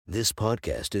This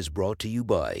podcast is brought to you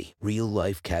by Real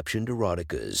Life Captioned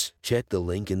Eroticas. Check the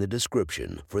link in the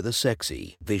description for the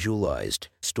sexy, visualized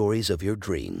stories of your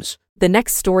dreams. The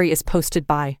next story is posted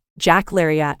by Jack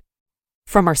Lariat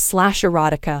from our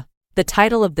 /erotica. The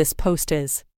title of this post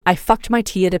is, I fucked my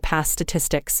Tia to pass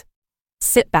statistics.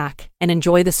 Sit back and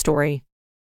enjoy the story.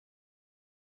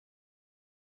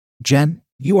 Jen,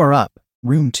 you are up.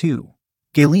 Room 2.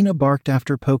 Galena barked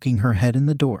after poking her head in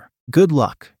the door. Good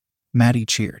luck. Maddie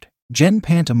cheered. Jen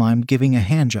pantomimed giving a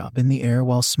handjob in the air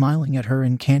while smiling at her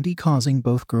and Candy, causing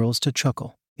both girls to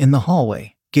chuckle. In the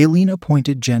hallway, Galena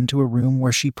pointed Jen to a room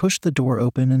where she pushed the door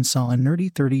open and saw a nerdy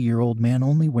 30-year-old man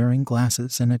only wearing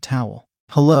glasses and a towel.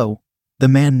 Hello, the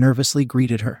man nervously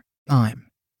greeted her.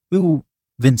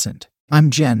 Vincent. I'm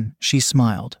Jen, she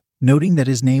smiled, noting that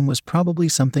his name was probably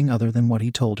something other than what he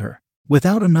told her.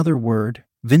 Without another word,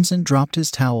 Vincent dropped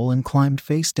his towel and climbed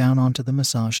face down onto the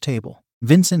massage table.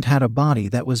 Vincent had a body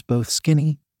that was both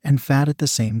skinny and fat at the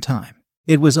same time.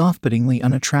 It was off-puttingly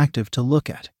unattractive to look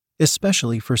at,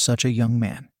 especially for such a young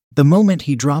man. The moment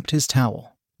he dropped his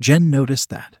towel, Jen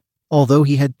noticed that, although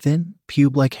he had thin,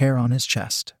 pube-like hair on his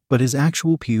chest, but his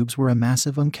actual pubes were a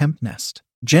massive unkempt nest.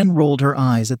 Jen rolled her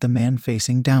eyes at the man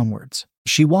facing downwards.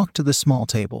 She walked to the small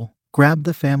table, grabbed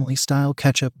the family-style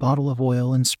ketchup bottle of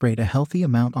oil and sprayed a healthy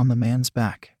amount on the man's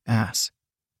back, ass,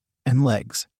 and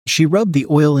legs. She rubbed the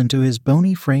oil into his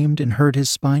bony frame and heard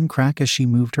his spine crack as she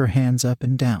moved her hands up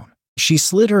and down. She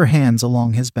slid her hands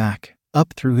along his back,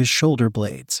 up through his shoulder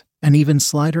blades, and even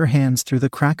slid her hands through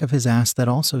the crack of his ass that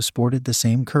also sported the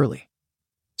same curly,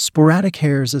 sporadic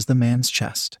hairs as the man's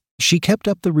chest. She kept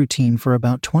up the routine for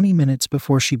about 20 minutes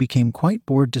before she became quite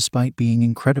bored despite being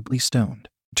incredibly stoned.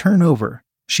 Turn over,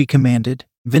 she commanded.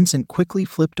 Vincent quickly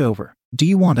flipped over. Do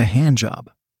you want a handjob?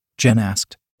 Jen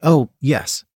asked. Oh,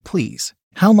 yes, please.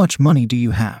 How much money do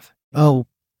you have? Oh,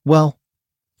 well,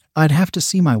 I'd have to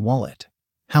see my wallet.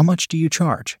 How much do you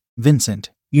charge?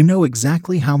 Vincent, you know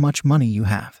exactly how much money you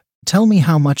have. Tell me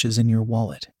how much is in your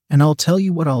wallet, and I'll tell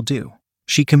you what I'll do,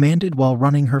 she commanded while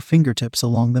running her fingertips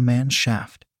along the man's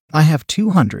shaft. I have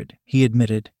 200, he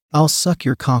admitted. I'll suck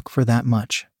your cock for that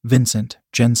much, Vincent,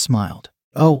 Jen smiled.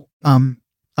 Oh, I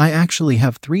actually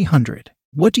have 300.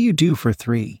 What do you do for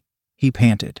 3? He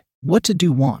panted. What to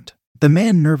do want? The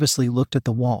man nervously looked at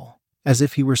the wall, as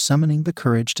if he were summoning the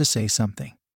courage to say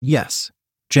something. Yes,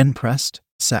 Jen pressed.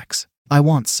 Sex. I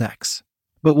want sex.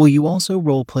 But will you also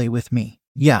role-play with me?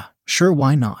 Yeah, sure,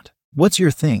 why not? What's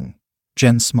your thing?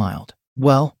 Jen smiled.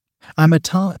 Well, I'm a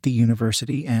TA at the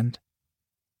university and...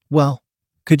 Well,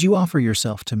 could you offer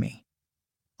yourself to me?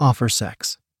 Offer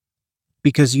sex.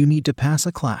 Because you need to pass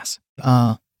a class.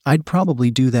 I'd probably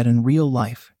do that in real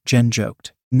life, Jen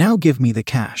joked. Now give me the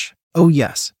cash. Oh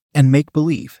yes. And make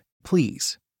believe,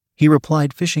 please, he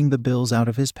replied, fishing the bills out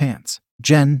of his pants.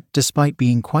 Jen, despite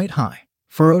being quite high,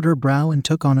 furrowed her brow and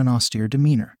took on an austere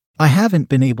demeanor. I haven't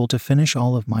been able to finish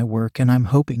all of my work and I'm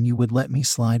hoping you would let me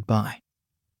slide by,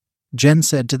 Jen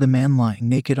said to the man lying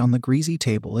naked on the greasy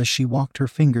table as she walked her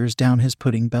fingers down his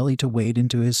pudding belly to wade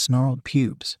into his snarled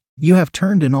pubes. You have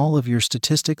turned in all of your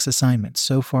statistics assignments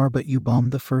so far, but you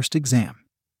bombed the first exam.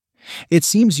 It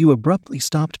seems you abruptly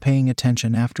stopped paying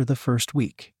attention after the first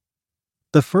week.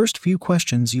 The first few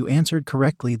questions you answered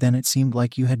correctly, then it seemed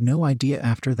like you had no idea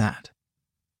after that.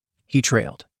 He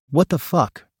trailed. What the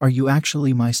fuck, are you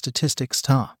actually my statistics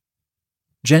TA?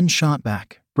 Jen shot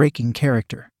back, breaking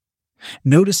character.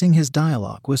 Noticing his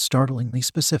dialogue was startlingly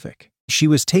specific. She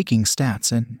was taking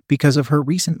stats and, because of her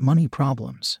recent money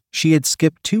problems, she had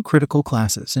skipped 2 critical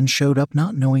classes and showed up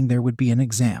not knowing there would be an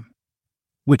exam,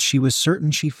 which she was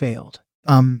certain she failed.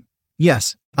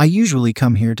 Yes, I usually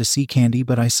come here to see Candy,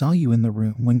 but I saw you in the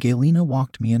room when Galena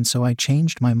walked me and so I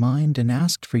changed my mind and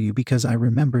asked for you because I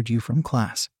remembered you from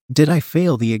class. Did I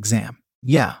fail the exam?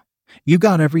 Yeah. You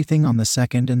got everything on the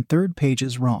 2nd and 3rd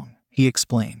pages wrong, he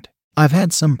explained. I've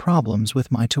had some problems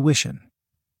with my tuition.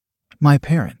 My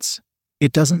parents.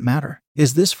 It doesn't matter.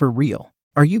 Is this for real?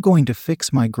 Are you going to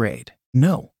fix my grade?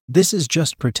 No, this is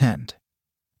just pretend.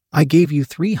 I gave you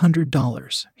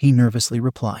 $300, he nervously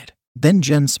replied. Then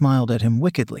Jen smiled at him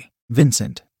wickedly.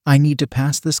 Vincent, I need to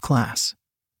pass this class.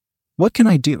 What can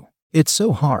I do? It's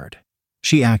so hard,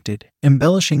 she acted,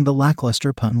 embellishing the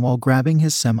lackluster pun while grabbing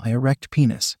his semi-erect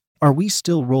penis. Are we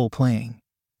still role-playing?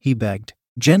 He begged.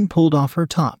 Jen pulled off her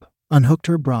top, unhooked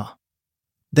her bra,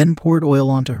 then poured oil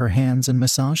onto her hands and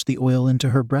massaged the oil into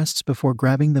her breasts before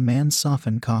grabbing the man's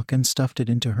softened cock and stuffed it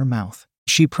into her mouth.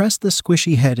 She pressed the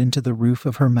squishy head into the roof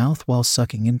of her mouth while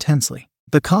sucking intensely.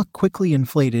 The cock quickly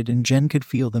inflated and Jen could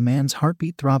feel the man's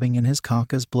heartbeat throbbing in his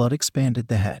cock as blood expanded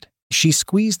the head. She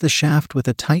squeezed the shaft with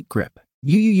a tight grip.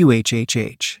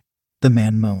 "UUUHHH," the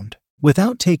man moaned.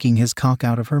 Without taking his cock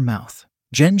out of her mouth,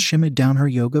 Jen shimmied down her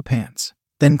yoga pants,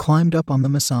 then climbed up on the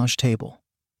massage table,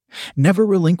 never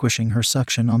relinquishing her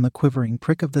suction on the quivering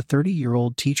prick of the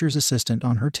 30-year-old teacher's assistant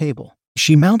on her table.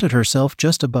 She mounted herself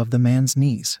just above the man's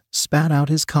knees, spat out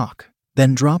his cock,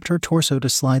 then dropped her torso to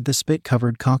slide the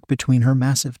spit-covered cock between her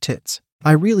massive tits.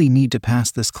 "I really need to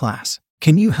pass this class.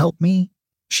 Can you help me?"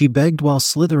 she begged while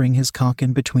slithering his cock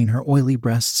in between her oily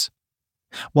breasts,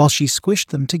 while she squished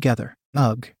them together.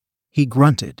 "Ugh," he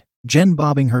grunted, Jen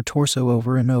bobbing her torso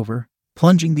over and over,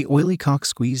 plunging the oily cock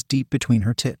squeezed deep between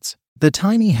her tits. The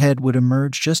tiny head would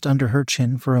emerge just under her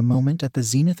chin for a moment at the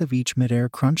zenith of each mid-air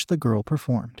crunch the girl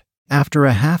performed. After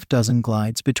a half-dozen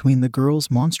glides between the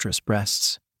girl's monstrous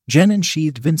breasts, Jen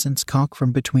unsheathed Vincent's cock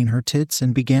from between her tits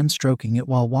and began stroking it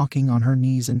while walking on her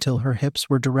knees until her hips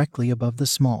were directly above the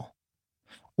small,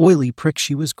 oily prick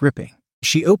she was gripping.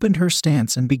 She opened her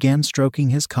stance and began stroking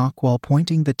his cock while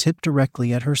pointing the tip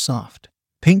directly at her soft,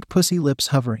 pink pussy lips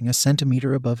hovering a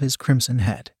centimeter above his crimson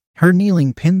head. Her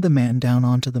kneeling pinned the man down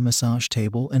onto the massage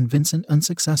table, and Vincent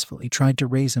unsuccessfully tried to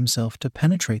raise himself to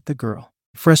penetrate the girl.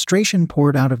 Frustration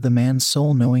poured out of the man's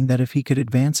soul, knowing that if he could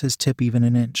advance his tip even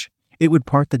an inch, it would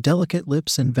part the delicate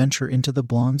lips and venture into the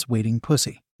blonde's waiting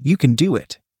pussy. "You can do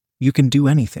it. You can do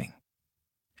anything."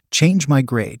 "Change my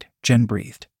grade," Jen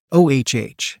breathed.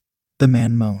 "OHH," the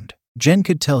man moaned. Jen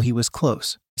could tell he was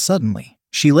close. Suddenly,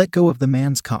 she let go of the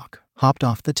man's cock, hopped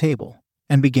off the table,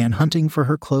 and began hunting for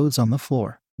her clothes on the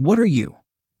floor. "What are you?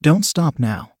 Don't stop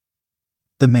now,"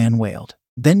 the man wailed.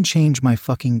 "Then change my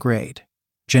fucking grade,"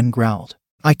 Jen growled.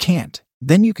 "I can't."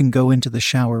 "Then you can go into the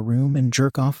shower room and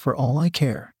jerk off for all I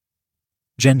care,"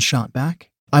 Jen shot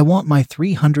back. "I want my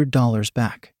 $300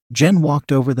 back." Jen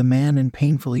walked over the man and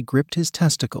painfully gripped his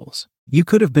testicles. "You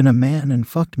could have been a man and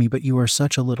fucked me, but you are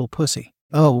such a little pussy."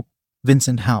 "Oh,"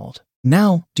 Vincent howled.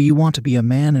 "Now, do you want to be a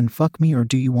man and fuck me, or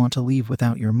do you want to leave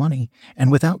without your money and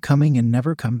without coming and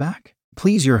never come back?"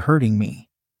 "Please, you're hurting me,"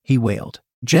 he wailed.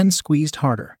 Jen squeezed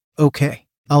harder. "Okay,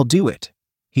 I'll do it,"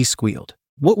 he squealed.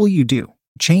 "What will you do?"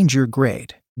 "Change your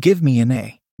grade. Give me an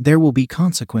A. There will be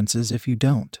consequences if you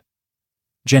don't,"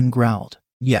 Jen growled.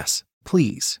 "Yes,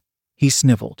 please," he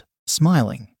sniveled.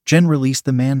 Smiling, Jen released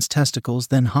the man's testicles,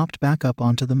 then hopped back up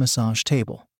onto the massage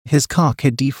table. His cock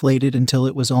had deflated until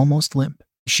it was almost limp.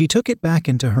 She took it back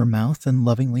into her mouth and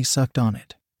lovingly sucked on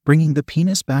it, bringing the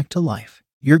penis back to life.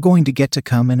 "You're going to get to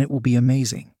come and it will be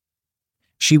amazing,"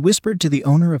 she whispered to the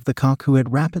owner of the cock, who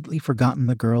had rapidly forgotten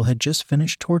the girl had just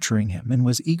finished torturing him and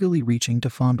was eagerly reaching to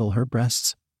fondle her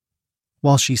breasts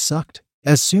while she sucked.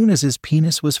 As soon as his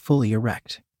penis was fully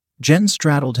erect, Jen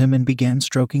straddled him and began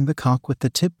stroking the cock with the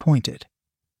tip pointed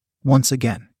once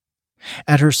again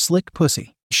at her slick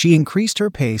pussy. She increased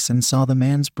her pace and saw the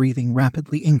man's breathing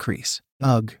rapidly increase.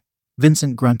 "Ugh,"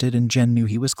 Vincent grunted, and Jen knew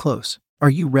he was close. "Are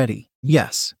you ready?"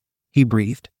 "Yes," he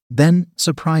breathed. Then,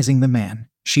 surprising the man,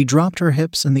 she dropped her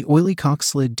hips and the oily cock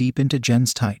slid deep into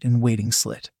Jen's tight and waiting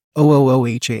slit.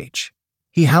 "OOOHH,"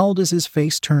 he howled as his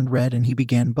face turned red and he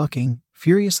began bucking,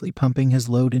 furiously pumping his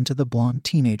load into the blonde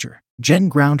teenager. Jen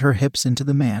ground her hips into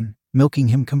the man, milking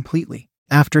him completely.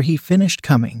 After he finished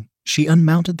coming, she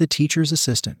unmounted the teacher's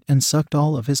assistant and sucked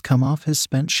all of his cum off his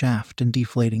spent shaft and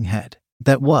deflating head.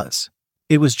 It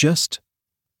was just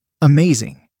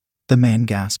amazing," the man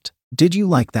gasped. "Did you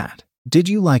like that? Did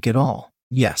you like it all?"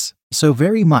 "Yes, so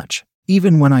very much.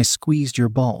 Even when I squeezed your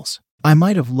balls, I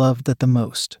might have loved that the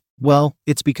most." "Well,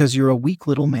 it's because you're a weak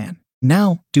little man.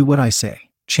 Now, do what I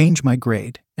say. Change my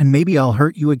grade, and maybe I'll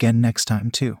hurt you again next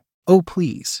time too." "Oh,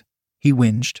 please," he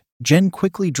whinged. Jen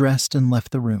quickly dressed and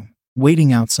left the room.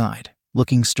 Waiting outside,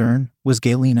 looking stern, was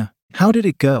Galina. "How did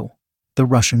it go?" the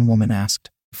Russian woman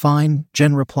asked. "Fine,"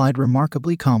 Jen replied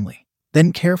remarkably calmly,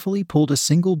 then carefully pulled a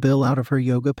single bill out of her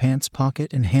yoga pants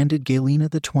pocket and handed Galina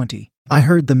the 20. "I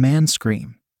heard the man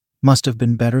scream. Must have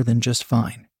been better than just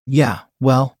fine." "Yeah,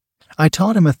 well, I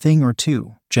taught him a thing or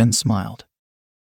two," Jen smiled.